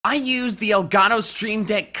I use the Elgato Stream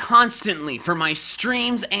Deck constantly for my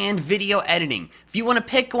streams and video editing. If you want to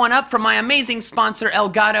pick one up from my amazing sponsor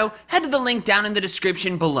Elgato, head to the link down in the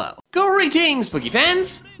description below. Greetings, Spooky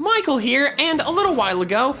fans! Michael here, and a little while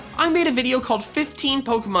ago, I made a video called 15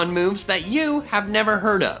 Pokemon moves that you have never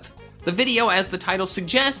heard of. The video, as the title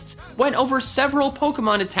suggests, went over several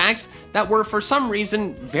Pokemon attacks that were for some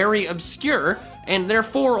reason very obscure, and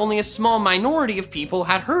therefore only a small minority of people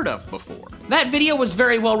had heard of before. That video was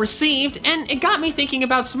very well received, and it got me thinking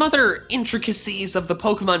about some other intricacies of the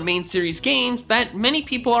Pokemon main series games that many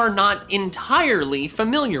people are not entirely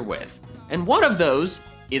familiar with. And one of those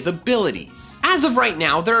is abilities. As of right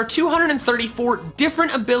now, there are 234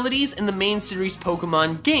 different abilities in the main series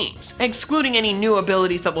Pokemon games, excluding any new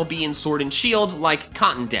abilities that will be in Sword and Shield, like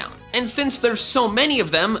Cotton Down. And since there's so many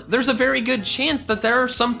of them, there's a very good chance that there are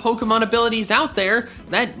some Pokemon abilities out there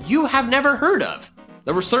that you have never heard of.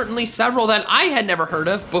 There were certainly several that I had never heard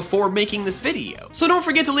of before making this video. So don't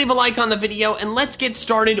forget to leave a like on the video, and let's get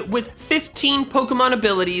started with 15 Pokemon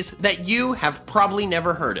abilities that you have probably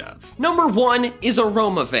never heard of. Number 1 is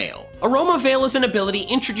Aroma Veil. Aroma Veil is an ability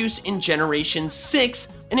introduced in Generation 6,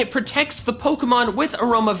 and it protects the Pokemon with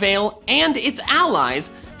Aroma Veil and its allies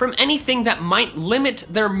from anything that might limit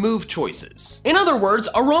their move choices. In other words,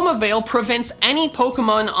 Aroma Veil prevents any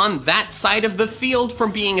Pokemon on that side of the field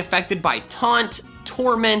from being affected by Taunt,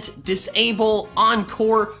 Torment, Disable,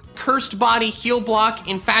 Encore, Cursed Body, Heal Block,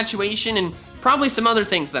 Infatuation, and probably some other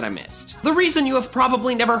things that I missed. The reason you have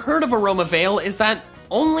probably never heard of Aroma Veil is that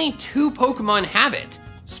only 2 Pokemon have it,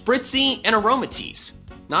 Spritzee and Aromatisse.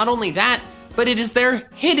 Not only that, but it is their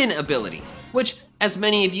hidden ability, which, as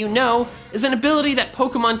many of you know, is an ability that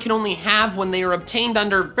Pokemon can only have when they are obtained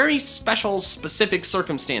under very special, specific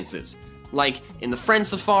circumstances, like in the Friend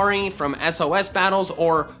Safari from SOS battles,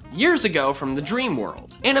 or years ago from the Dream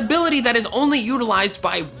World. An ability that is only utilized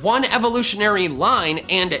by one evolutionary line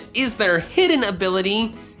and is their hidden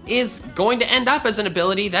ability is going to end up as an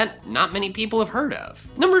ability that not many people have heard of.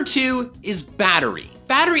 Number 2 is Battery.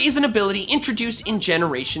 Battery is an ability introduced in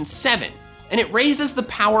Generation 7, and it raises the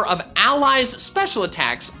power of allies' special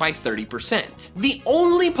attacks by 30%. The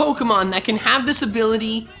only Pokemon that can have this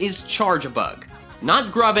ability is Charjabug.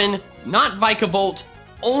 Not Grubbin, not Vikavolt,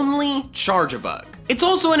 only Charjabug. It's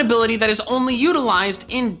also an ability that is only utilized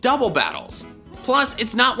in double battles. Plus,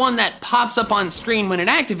 it's not one that pops up on screen when it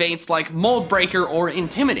activates like Mold Breaker or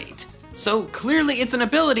Intimidate. So clearly it's an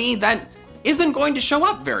ability that isn't going to show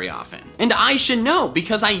up very often. And I should know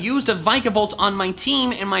because I used a Vikavolt on my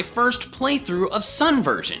team in my first playthrough of Sun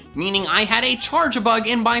version, meaning I had a Charjabug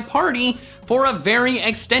in my party for a very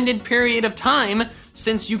extended period of time,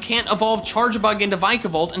 since you can't evolve Charjabug into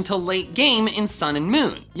Vikavolt until late game in Sun and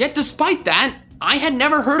Moon. Yet despite that, I had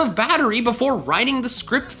never heard of Battery before writing the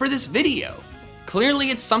script for this video. Clearly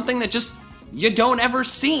it's something that just you don't ever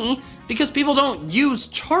see because people don't use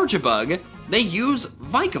Charjabug, they use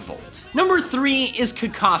Vikavolt. Number 3 is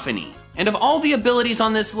Cacophony. And of all the abilities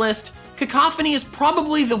on this list, Cacophony is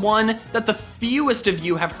probably the one that the fewest of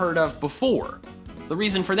you have heard of before. The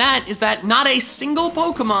reason for that is that not a single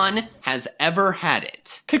Pokemon has ever had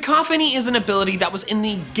it. Cacophony is an ability that was in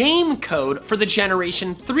the game code for the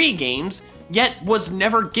Generation 3 games, yet was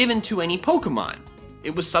never given to any Pokemon.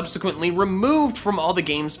 It was subsequently removed from all the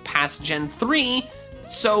games past Gen 3,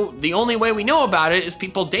 so the only way we know about it is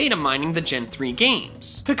people data mining the Gen 3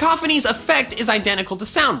 games. Cacophony's effect is identical to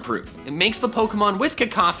Soundproof. It makes the Pokemon with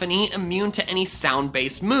Cacophony immune to any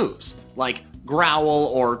sound-based moves, like Growl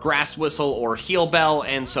or Grass Whistle or Heal Bell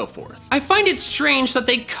and so forth. I find it strange that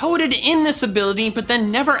they coded in this ability but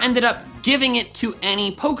then never ended up giving it to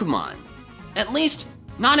any Pokemon. At least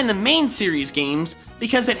not in the main series games,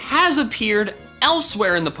 because it has appeared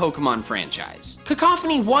elsewhere in the Pokemon franchise.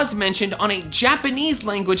 Cacophony was mentioned on a Japanese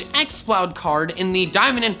language Exploud card in the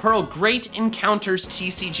Diamond and Pearl Great Encounters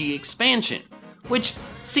TCG expansion, which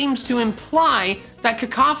seems to imply that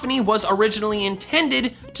Cacophony was originally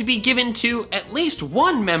intended to be given to at least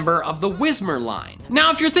one member of the Whismur line.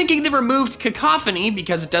 Now, if you're thinking they removed Cacophony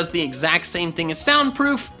because it does the exact same thing as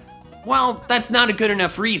Soundproof, well, that's not a good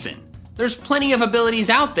enough reason. There's plenty of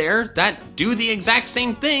abilities out there that do the exact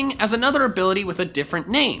same thing as another ability with a different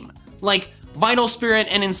name, like Vital Spirit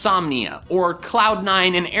and Insomnia, or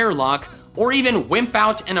Cloud9 and Airlock, or even Wimp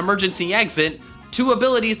Out and Emergency Exit, 2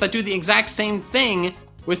 abilities that do the exact same thing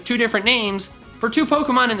with 2 different names for 2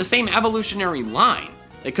 Pokemon in the same evolutionary line.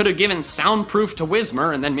 They could have given Soundproof to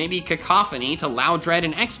Whismur and then maybe Cacophony to Loudred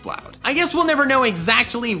and Exploud. I guess we'll never know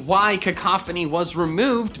exactly why Cacophony was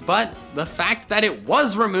removed, but the fact that it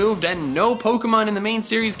was removed and no Pokemon in the main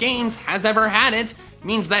series games has ever had it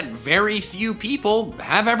means that very few people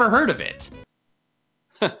have ever heard of it.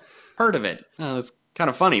 Heard of it. That's kind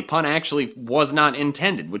of funny. Pun actually was not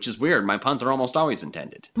intended, which is weird. My puns are almost always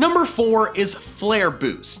intended. Number 4 is Flare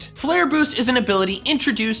Boost. Flare Boost is an ability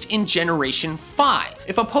introduced in Generation 5.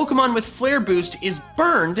 If a Pokemon with Flare Boost is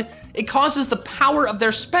burned, it causes the power of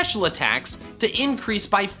their special attacks to increase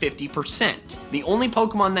by 50%. The only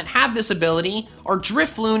Pokemon that have this ability are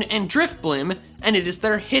Drifloon and Drifblim, and it is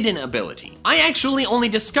their hidden ability. I actually only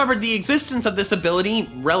discovered the existence of this ability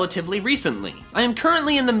relatively recently. I am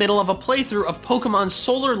currently in the middle of a playthrough of Pokemon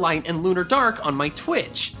Solar Light and Lunar Dark on my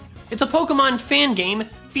Twitch. It's a Pokemon fan game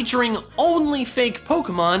featuring only fake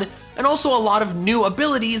Pokemon, and also a lot of new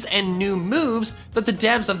abilities and new moves that the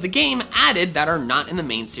devs of the game added that are not in the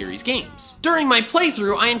main series games. During my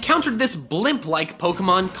playthrough, I encountered this blimp-like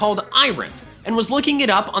Pokemon called Iremp, and was looking it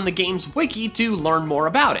up on the game's wiki to learn more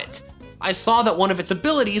about it. I saw that one of its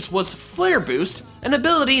abilities was Flare Boost, an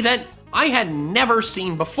ability that I had never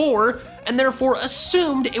seen before, and therefore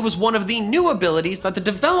assumed it was one of the new abilities that the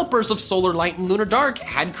developers of Solar Light and Lunar Dark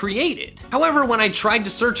had created. However, when I tried to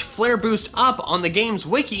search Flare Boost up on the game's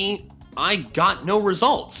wiki, I got no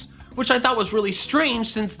results, which I thought was really strange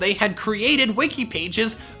since they had created wiki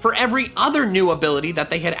pages for every other new ability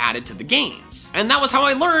that they had added to the games. And that was how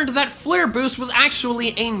I learned that Flare Boost was actually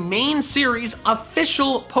a main series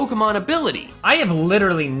official Pokemon ability. I have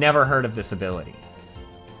literally never heard of this ability.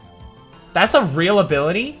 That's a real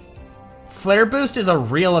ability? Flare Boost is a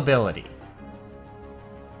real ability.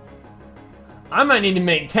 I might need to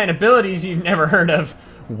make 10 abilities you've never heard of.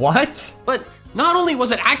 What? But not only was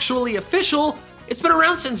it actually official, it's been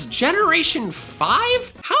around since Generation 5?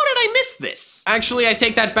 How did I miss this? Actually, I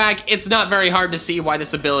take that back. It's not very hard to see why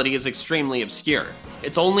this ability is extremely obscure.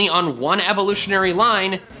 It's only on one evolutionary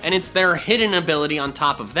line, and it's their hidden ability on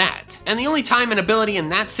top of that. And the only time an ability in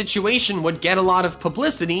that situation would get a lot of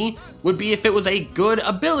publicity would be if it was a good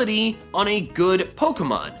ability on a good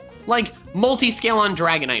Pokemon, like Multiscale on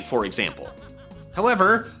Dragonite, for example.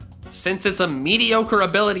 However, since it's a mediocre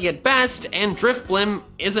ability at best, and Drifblim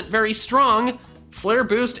isn't very strong, Flare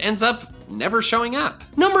Boost ends up never showing up.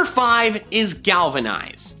 Number 5 is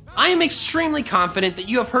Galvanize. I am extremely confident that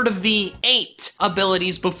you have heard of the 8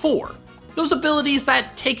 abilities before. Those abilities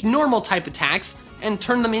that take normal type attacks and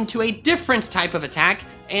turn them into a different type of attack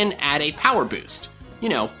and add a power boost. You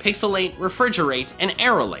know, Pixelate, Refrigerate, and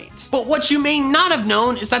Aerolate. But what you may not have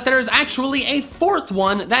known is that there is actually a 4th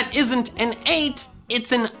one that isn't an 8,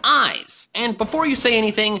 it's an Eyes. And before you say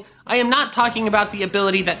anything, I am not talking about the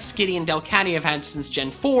ability that Skitty and Delcatty have had since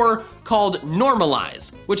Gen 4 called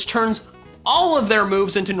Normalize, which turns all of their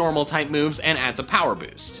moves into normal type moves and adds a power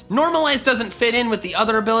boost. Normalize doesn't fit in with the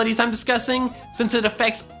other abilities I'm discussing since it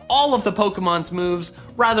affects all of the Pokemon's moves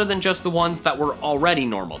rather than just the ones that were already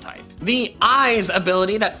normal type. The Eyes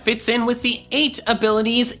ability that fits in with the 8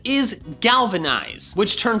 abilities is Galvanize,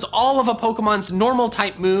 which turns all of a Pokemon's normal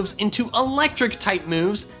type moves into electric type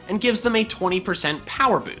moves and gives them a 20%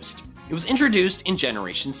 power boost. It was introduced in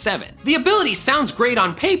Generation 7. The ability sounds great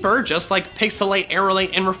on paper, just like Pixelate,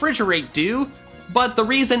 Aerolate, and Refrigerate do, but the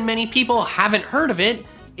reason many people haven't heard of it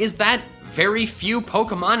is that very few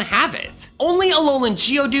Pokemon have it. Only Alolan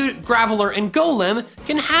Geodude, Graveler, and Golem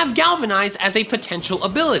can have Galvanize as a potential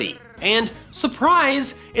ability, and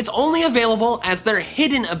surprise, it's only available as their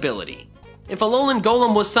hidden ability. If Alolan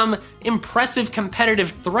Golem was some impressive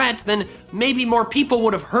competitive threat, then maybe more people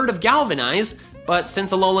would have heard of Galvanize, but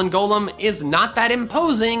since Alolan Golem is not that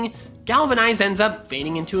imposing, Galvanize ends up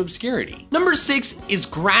fading into obscurity. Number 6 is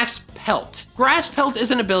Grass Pelt. Grass Pelt is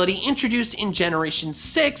an ability introduced in Generation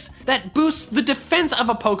 6 that boosts the defense of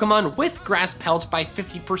a Pokemon with Grass Pelt by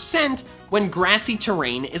 50% when grassy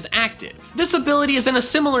terrain is active. This ability is in a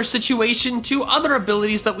similar situation to other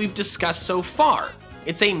abilities that we've discussed so far.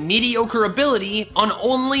 It's a mediocre ability on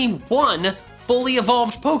only one fully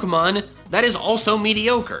evolved Pokemon that is also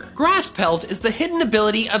mediocre. Grass Pelt is the hidden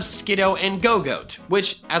ability of Skiddo and Gogoat,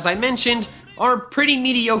 which, as I mentioned, are pretty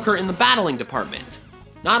mediocre in the battling department.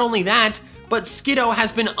 Not only that, but Skiddo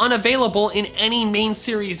has been unavailable in any main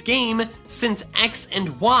series game since X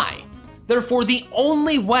and Y. Therefore, the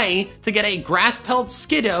only way to get a Grass Pelt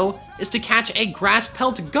Skiddo is to catch a Grass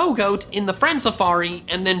Pelt Gogoat in the Friend Safari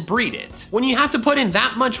and then breed it. When you have to put in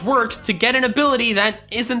that much work to get an ability that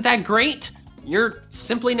isn't that great, you're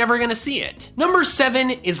simply never gonna see it. Number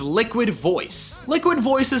 7 is Liquid Voice. Liquid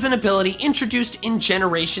Voice is an ability introduced in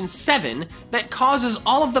Generation 7 that causes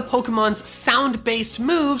all of the Pokemon's sound-based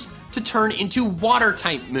moves to turn into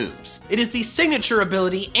water-type moves. It is the signature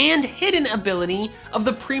ability and hidden ability of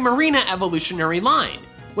the Primarina evolutionary line,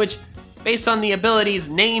 which based on the ability's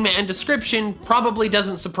name and description, probably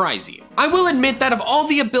doesn't surprise you. I will admit that of all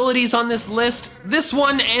the abilities on this list, this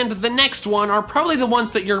one and the next one are probably the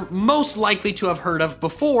ones that you're most likely to have heard of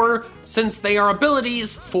before, since they are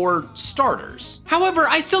abilities for starters. However,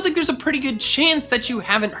 I still think there's a pretty good chance that you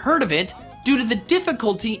haven't heard of it due to the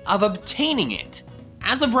difficulty of obtaining it.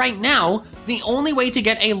 As of right now, the only way to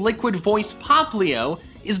get a liquid voice Poplio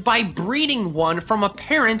is by breeding one from a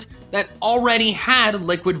parent that already had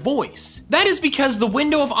liquid voice. That is because the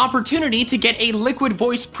window of opportunity to get a liquid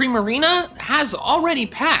voice Primarina has already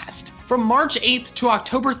passed. From March 8th to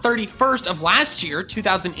October 31st of last year,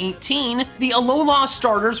 2018, the Alola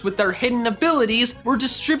starters with their hidden abilities were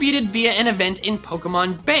distributed via an event in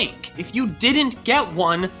Pokemon Bank. If you didn't get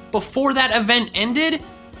one before that event ended,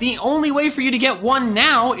 the only way for you to get one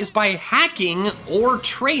now is by hacking or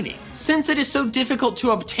trading. Since it is so difficult to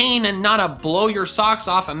obtain and not a blow your socks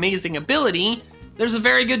off amazing ability, there's a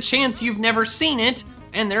very good chance you've never seen it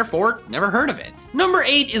and therefore never heard of it. Number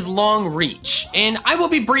 8 is Long Reach, and I will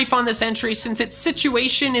be brief on this entry since its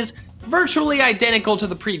situation is virtually identical to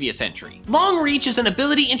the previous entry. Long Reach is an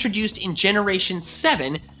ability introduced in Generation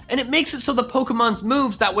 7, and it makes it so the Pokemon's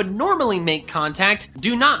moves that would normally make contact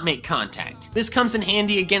do not make contact. This comes in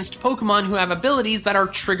handy against Pokemon who have abilities that are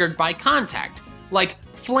triggered by contact, like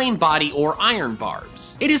Flame Body or Iron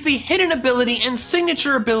Barbs. It is the hidden ability and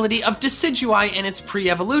signature ability of Decidueye and its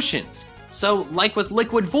pre-evolutions. So, like with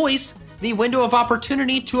Liquid Voice, the window of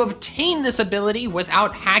opportunity to obtain this ability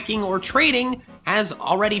without hacking or trading has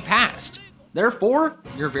already passed. Therefore,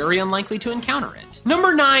 you're very unlikely to encounter it.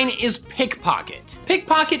 Number 9 is Pickpocket.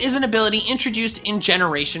 Pickpocket is an ability introduced in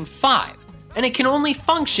Generation 5, and it can only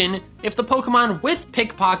function if the Pokemon with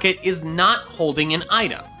Pickpocket is not holding an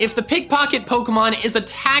item. If the Pickpocket Pokemon is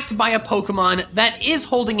attacked by a Pokemon that is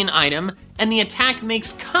holding an item, and the attack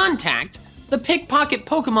makes contact, the Pickpocket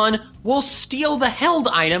Pokemon will steal the held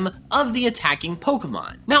item of the attacking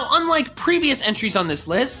Pokemon. Now, unlike previous entries on this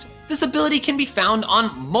list, this ability can be found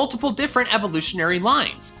on multiple different evolutionary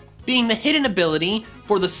lines, being the hidden ability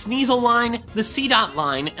for the Sneasel line, the C-Dot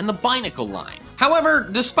line, and the Binacle line. However,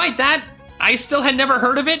 despite that, I still had never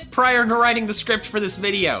heard of it prior to writing the script for this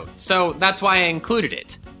video, so that's why I included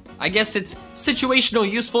it. I guess its situational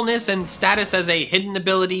usefulness and status as a hidden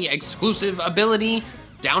ability, exclusive ability,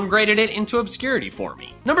 downgraded it into obscurity for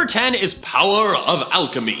me. Number 10 is Power of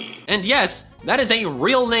Alchemy. And yes, that is a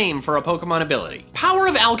real name for a Pokemon ability. Power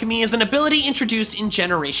of Alchemy is an ability introduced in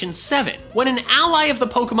Generation 7. When an ally of the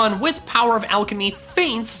Pokemon with Power of Alchemy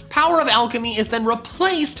faints, Power of Alchemy is then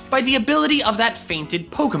replaced by the ability of that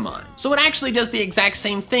fainted Pokemon. So it actually does the exact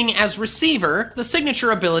same thing as Receiver, the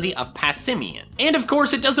signature ability of Passimian. And of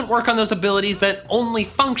course, it doesn't work on those abilities that only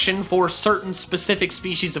function for certain specific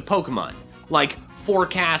species of Pokemon, like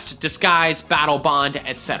Forecast, Disguise, Battle Bond,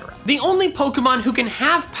 etc. The only Pokemon who can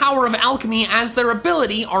have Power of Alchemy as their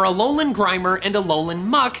ability are Alolan Grimer and Alolan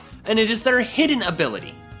Muck, and it is their hidden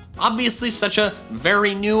ability. Obviously, such a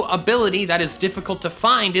very new ability that is difficult to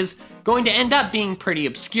find is going to end up being pretty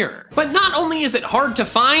obscure. But not only is it hard to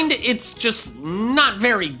find, it's just not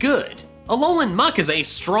very good. Alolan Muck is a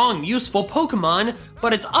strong, useful Pokemon,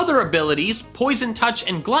 but its other abilities, Poison Touch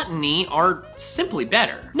and Gluttony, are simply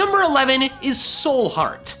better. Number 11 is Soul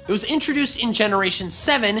Heart. It was introduced in Generation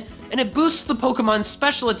 7, and it boosts the Pokemon's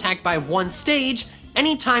special attack by 1 stage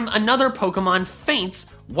anytime another Pokemon faints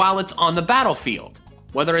while it's on the battlefield,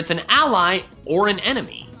 whether it's an ally or an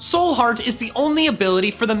enemy. Soul Heart is the only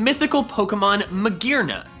ability for the mythical Pokemon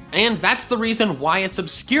Magearna, and that's the reason why it's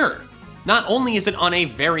obscure. Not only is it on a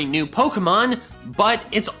very new Pokemon, but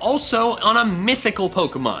it's also on a mythical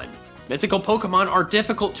Pokemon. Mythical Pokemon are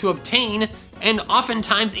difficult to obtain, and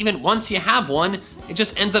oftentimes even once you have one, it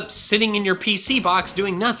just ends up sitting in your PC box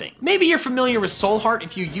doing nothing. Maybe you're familiar with Soul Heart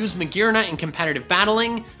if you use Magearna in competitive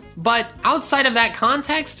battling, but outside of that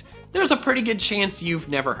context, there's a pretty good chance you've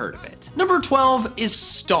never heard of it. Number 12 is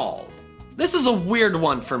Stall. This is a weird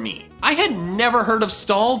one for me. I had never heard of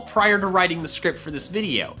Stall prior to writing the script for this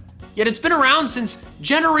video. Yet it's been around since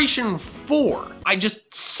Generation 4. I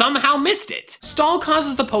just somehow missed it. Stall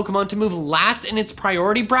causes the Pokemon to move last in its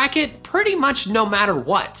priority bracket pretty much no matter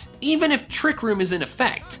what, even if Trick Room is in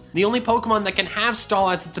effect. The only Pokemon that can have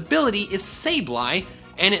Stall as its ability is Sableye,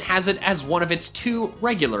 and it has it as one of its 2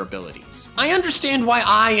 regular abilities. I understand why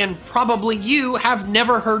I, and probably you, have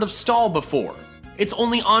never heard of Stall before. It's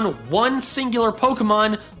only on one singular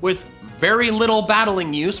Pokemon with very little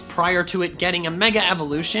battling use prior to it getting a Mega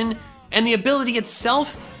Evolution, and the ability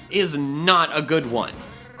itself is not a good one.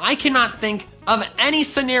 I cannot think of any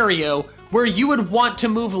scenario where you would want to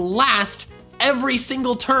move last every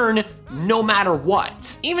single turn, no matter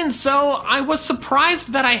what. Even so, I was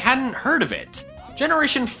surprised that I hadn't heard of it.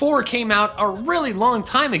 Generation 4 came out a really long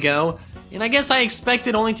time ago, and I guess I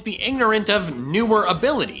expected only to be ignorant of newer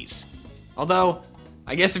abilities. Although,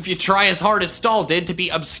 I guess if you try as hard as Stall did to be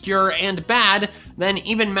obscure and bad, then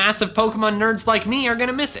even massive Pokemon nerds like me are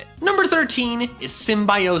gonna miss it. Number 13 is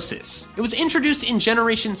Symbiosis. It was introduced in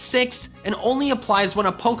Generation 6 and only applies when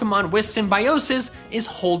a Pokemon with Symbiosis is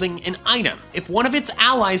holding an item. If one of its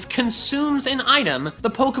allies consumes an item,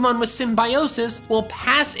 the Pokemon with Symbiosis will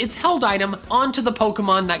pass its held item onto the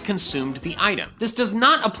Pokemon that consumed the item. This does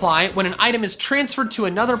not apply when an item is transferred to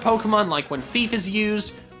another Pokemon, like when Thief is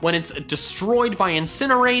used, when it's destroyed by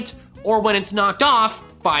Incinerate, or when it's knocked off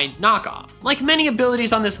by Knockoff. Like many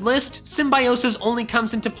abilities on this list, Symbiosis only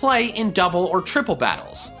comes into play in double or triple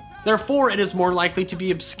battles. Therefore, it is more likely to be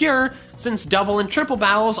obscure since double and triple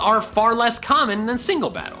battles are far less common than single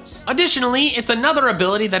battles. Additionally, it's another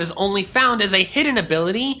ability that is only found as a hidden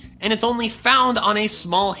ability, and it's only found on a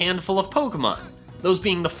small handful of Pokemon, those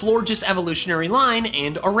being the Florges evolutionary line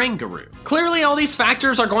and Oranguru. Clearly, all these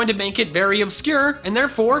factors are going to make it very obscure, and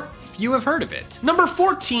therefore, few have heard of it. Number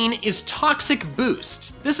 14 is Toxic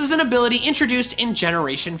Boost. This is an ability introduced in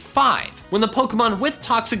Generation 5. When the Pokemon with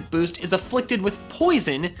Toxic Boost is afflicted with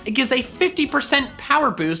poison, it gives a 50% power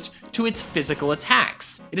boost to its physical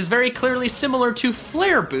attacks. It is very clearly similar to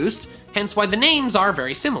Flare Boost, hence why the names are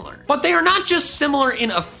very similar. But they are not just similar in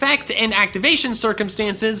effect and activation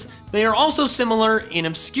circumstances, they are also similar in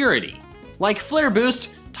obscurity. Like Flare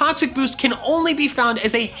Boost, Toxic Boost can only be found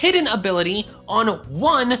as a hidden ability on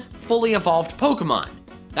one fully evolved Pokemon,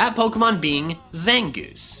 that Pokemon being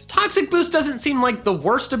Zangoose. Toxic Boost doesn't seem like the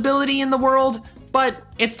worst ability in the world, but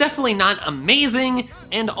it's definitely not amazing,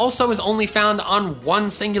 and also is only found on one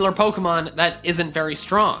singular Pokemon that isn't very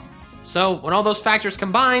strong. So when all those factors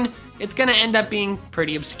combine, it's gonna end up being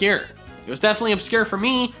pretty obscure. It was definitely obscure for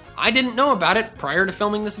me. I didn't know about it prior to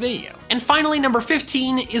filming this video. And finally, number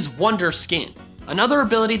 15 is Wonder Skin, another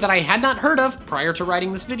ability that I had not heard of prior to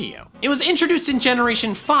writing this video. It was introduced in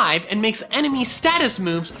Generation 5 and makes enemy status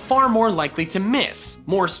moves far more likely to miss.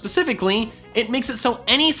 More specifically, it makes it so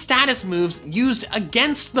any status moves used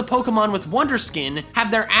against the Pokemon with Wonder Skin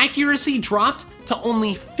have their accuracy dropped to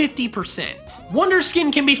only 50%. Wonder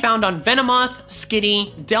Skin can be found on Venomoth,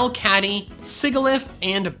 Skitty, Delcatty, Sigilyph,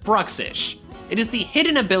 and Bruxish. It is the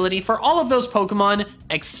hidden ability for all of those Pokemon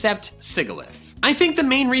except Sigilyph. I think the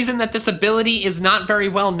main reason that this ability is not very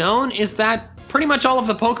well known is that pretty much all of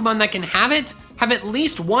the Pokemon that can have it have at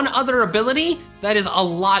least one other ability that is a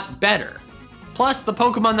lot better. Plus, the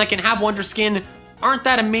Pokemon that can have Wonder Skin aren't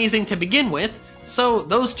that amazing to begin with, so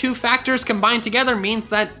those two factors combined together means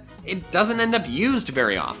that it doesn't end up used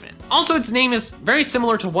very often. Also, its name is very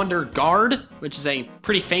similar to Wonder Guard, which is a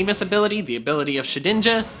pretty famous ability, the ability of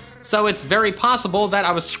Shedinja. So it's very possible that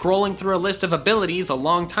I was scrolling through a list of abilities a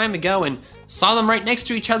long time ago and saw them right next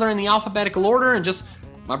to each other in the alphabetical order and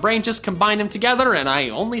my brain just combined them together and I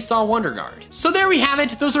only saw Wonder Guard. So there we have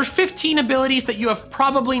it. Those are 15 abilities that you have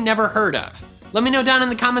probably never heard of. Let me know down in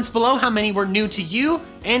the comments below how many were new to you,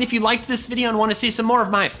 and if you liked this video and want to see some more of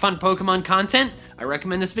my fun Pokemon content, I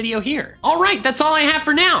recommend this video here. All right, that's all I have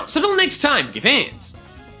for now. So till next time, fans,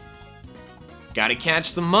 gotta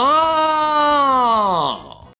catch them all.